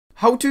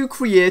How to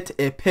create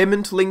a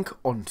payment link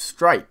on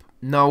Stripe.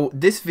 Now,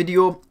 this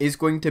video is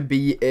going to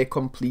be a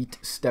complete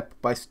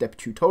step-by-step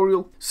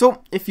tutorial.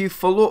 So, if you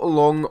follow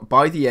along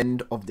by the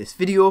end of this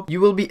video,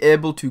 you will be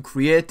able to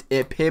create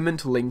a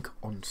payment link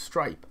on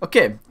Stripe.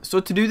 Okay, so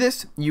to do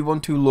this, you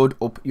want to load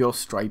up your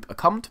Stripe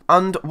account.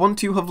 And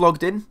once you have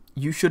logged in,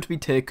 you should be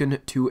taken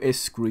to a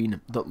screen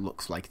that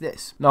looks like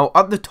this. Now,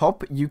 at the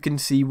top, you can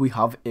see we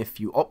have a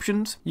few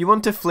options. You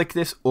want to flick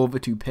this over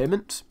to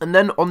payments, and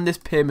then on this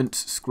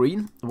payments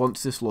screen,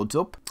 once this loads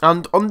up,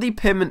 and on the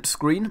payment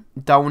screen,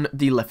 down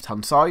the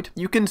left-hand side,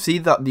 you can see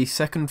that the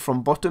second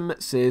from bottom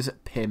says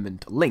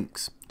payment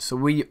links. So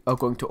we are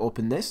going to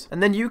open this,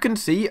 and then you can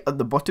see at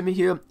the bottom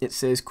here, it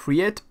says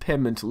create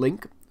payment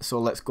link. So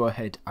let's go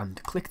ahead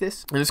and click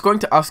this, and it's going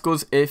to ask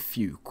us a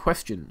few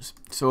questions.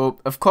 So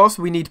of course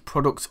we need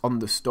products on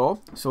the store.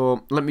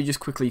 So let me just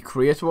quickly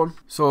create one.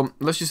 So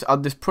let's just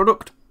add this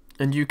product,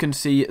 and you can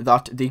see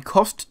that the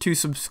cost to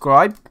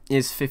subscribe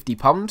is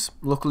 £50.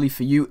 Luckily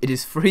for you, it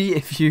is free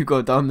if you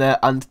go down there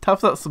and tap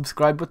that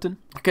subscribe button.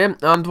 Okay,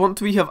 and once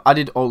we have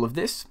added all of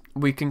this,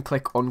 we can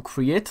click on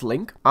create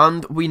link,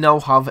 and we now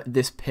have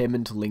this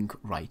payment link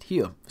right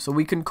here. So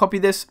we can copy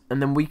this,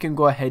 and then we can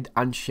go ahead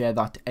and share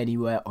that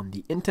anywhere on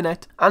the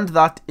internet, and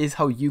that is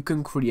how you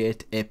can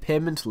create a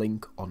payment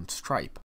link on Stripe.